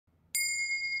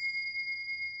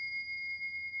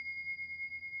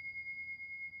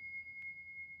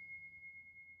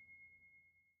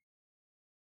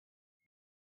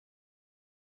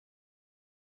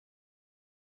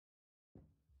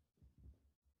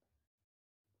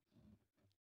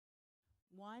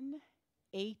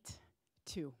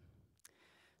182.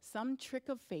 Some trick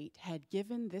of fate had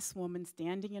given this woman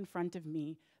standing in front of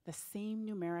me the same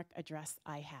numeric address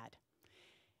I had.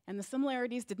 And the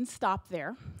similarities didn't stop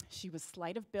there. She was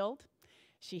slight of build.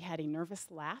 She had a nervous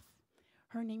laugh.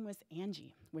 Her name was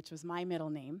Angie, which was my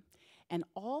middle name. And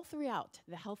all throughout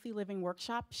the Healthy Living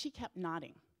Workshop, she kept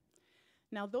nodding.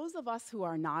 Now, those of us who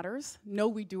are nodders know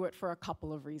we do it for a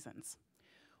couple of reasons.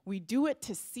 We do it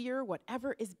to sear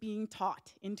whatever is being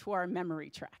taught into our memory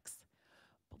tracks.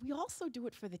 But we also do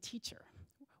it for the teacher.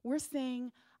 We're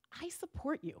saying, I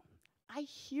support you. I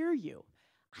hear you.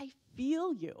 I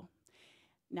feel you.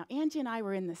 Now, Angie and I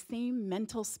were in the same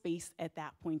mental space at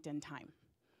that point in time.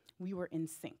 We were in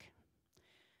sync.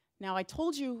 Now, I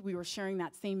told you we were sharing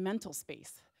that same mental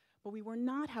space, but we were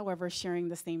not, however, sharing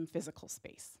the same physical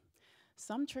space.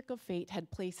 Some trick of fate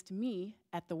had placed me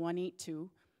at the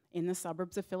 182 in the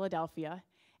suburbs of Philadelphia,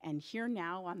 and here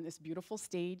now on this beautiful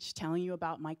stage telling you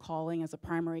about my calling as a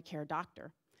primary care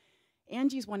doctor.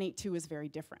 Angie's 182 is very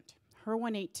different. Her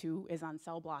 182 is on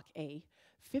cell block A,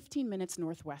 15 minutes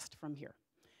northwest from here.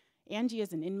 Angie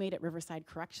is an inmate at Riverside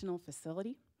Correctional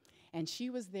Facility, and she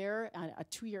was there a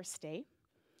 2-year stay,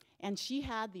 and she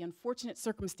had the unfortunate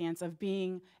circumstance of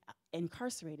being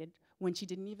incarcerated when she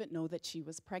didn't even know that she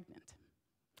was pregnant.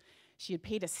 She had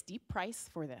paid a steep price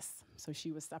for this, so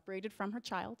she was separated from her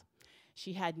child.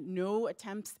 She had no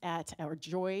attempts at or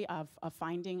joy of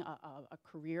finding a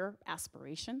career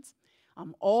aspirations.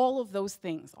 All of those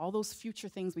things, all those future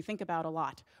things we think about a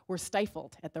lot, were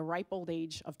stifled at the ripe old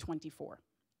age of 24.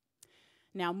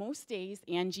 Now, most days,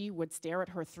 Angie would stare at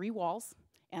her 3 walls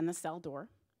and the cell door.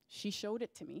 She showed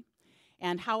it to me.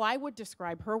 And how I would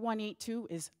describe her 182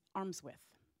 is arm's width.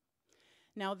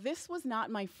 Now, this was not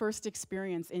my first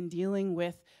experience in dealing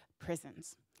with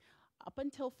prisons. Up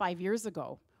until 5 years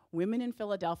ago, women in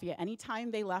Philadelphia,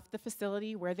 anytime they left the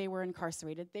facility where they were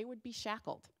incarcerated, they would be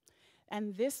shackled.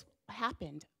 And this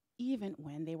happened even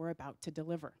when they were about to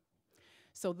deliver.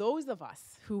 So those of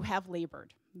us who have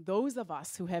labored, those of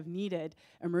us who have needed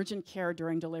emergent care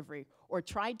during delivery or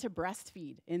tried to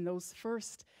breastfeed in those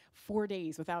first 4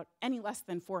 days without any less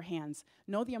than 4 hands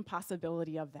know the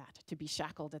impossibility of that, to be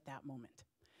shackled at that moment.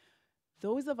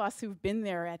 Those of us who've been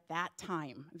there at that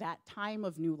time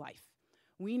of new life,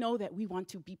 we know that we want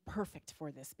to be perfect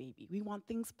for this baby. We want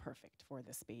things perfect for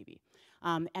this baby.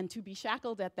 And to be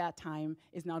shackled at that time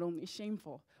is not only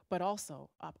shameful, but also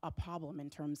a problem in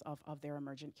terms of their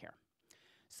emergent care.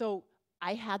 So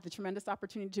I had the tremendous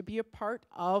opportunity to be a part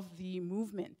of the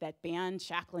movement that banned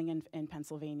shackling in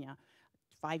Pennsylvania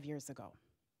 5 years ago.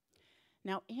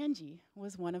 Now, Angie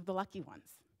was one of the lucky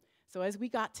ones. So as we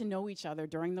got to know each other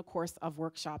during the course of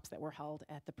workshops that were held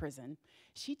at the prison,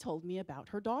 she told me about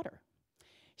her daughter.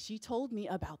 She told me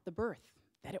about the birth,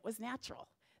 that it was natural,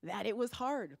 that it was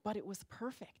hard, but it was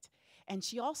perfect. And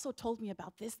she also told me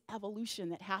about this evolution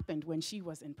that happened when she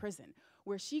was in prison,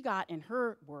 where she got, in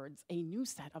her words, a new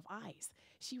set of eyes.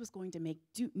 She was going to make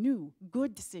new,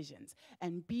 good decisions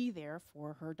and be there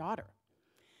for her daughter.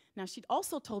 Now, she'd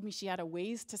also told me she had a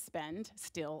ways to spend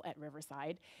still at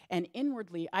Riverside, and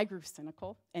inwardly, I grew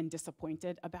cynical and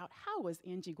disappointed about how was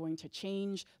Angie going to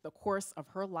change the course of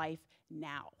her life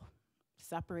now,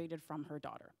 separated from her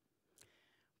daughter.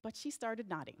 But she started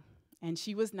nodding, and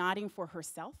she was nodding for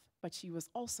herself, but she was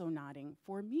also nodding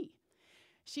for me.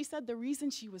 She said the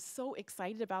reason she was so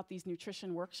excited about these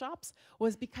nutrition workshops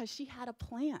was because she had a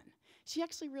plan. She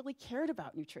actually really cared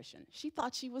about nutrition. She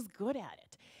thought she was good at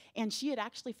it. And she had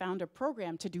actually found a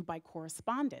program to do by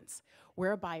correspondence,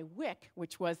 whereby WIC,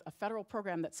 which was a federal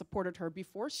program that supported her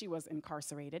before she was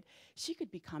incarcerated, she could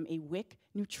become a WIC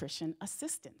nutrition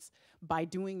assistant by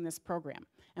doing this program.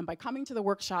 And by coming to the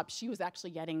workshop, she was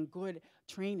actually getting good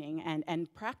training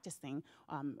and practicing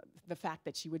the fact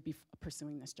that she would be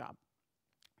pursuing this job.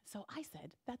 So I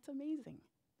said, that's amazing.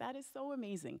 That is so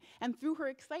amazing. And through her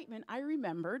excitement, I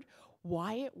remembered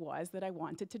why it was that I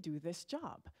wanted to do this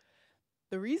job.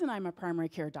 The reason I'm a primary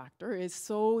care doctor is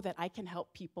so that I can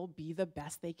help people be the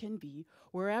best they can be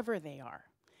wherever they are.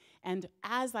 And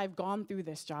as I've gone through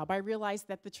this job, I realized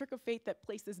that the trick of fate that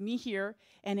places me here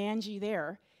and Angie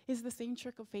there is the same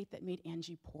trick of fate that made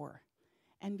Angie poor.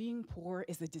 And being poor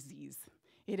is a disease.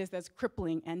 It is as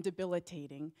crippling and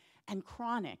debilitating and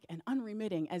chronic and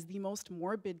unremitting as the most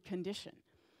morbid condition.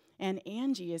 And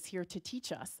Angie is here to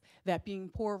teach us that being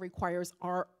poor requires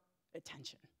our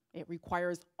attention. It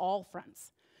requires all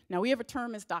fronts. Now, we have a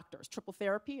term as doctors, triple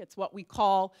therapy. It's what we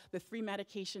call the 3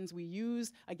 medications we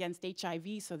use against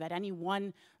HIV so that any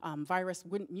one virus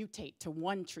wouldn't mutate to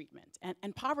one treatment.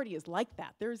 And poverty is like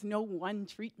that. There is no one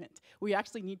treatment. We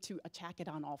actually need to attack it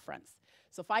on all fronts.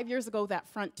 So 5 years ago, that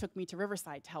front took me to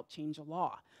Riverside to help change a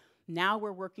law. Now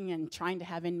we're working and trying to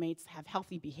have inmates have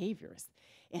healthy behaviors.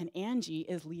 And Angie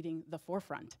is leading the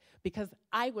forefront because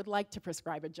I would like to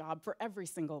prescribe a job for every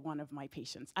single one of my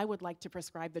patients. I would like to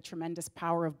prescribe the tremendous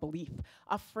power of belief,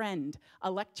 a friend,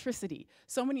 electricity,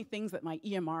 so many things that my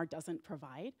EMR doesn't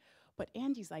provide. But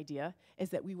Angie's idea is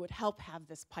that we would help have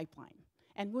this pipeline.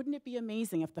 And wouldn't it be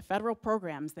amazing if the federal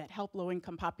programs that help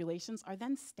low-income populations are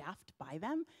then staffed by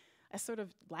them as sort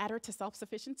of ladder to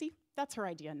self-sufficiency? That's her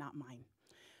idea, not mine.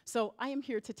 So I am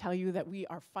here to tell you that we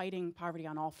are fighting poverty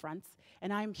on all fronts,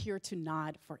 and I'm here to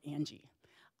nod for Angie.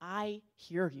 I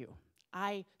hear you,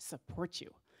 I support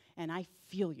you, and I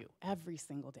feel you every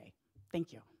single day.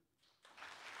 Thank you.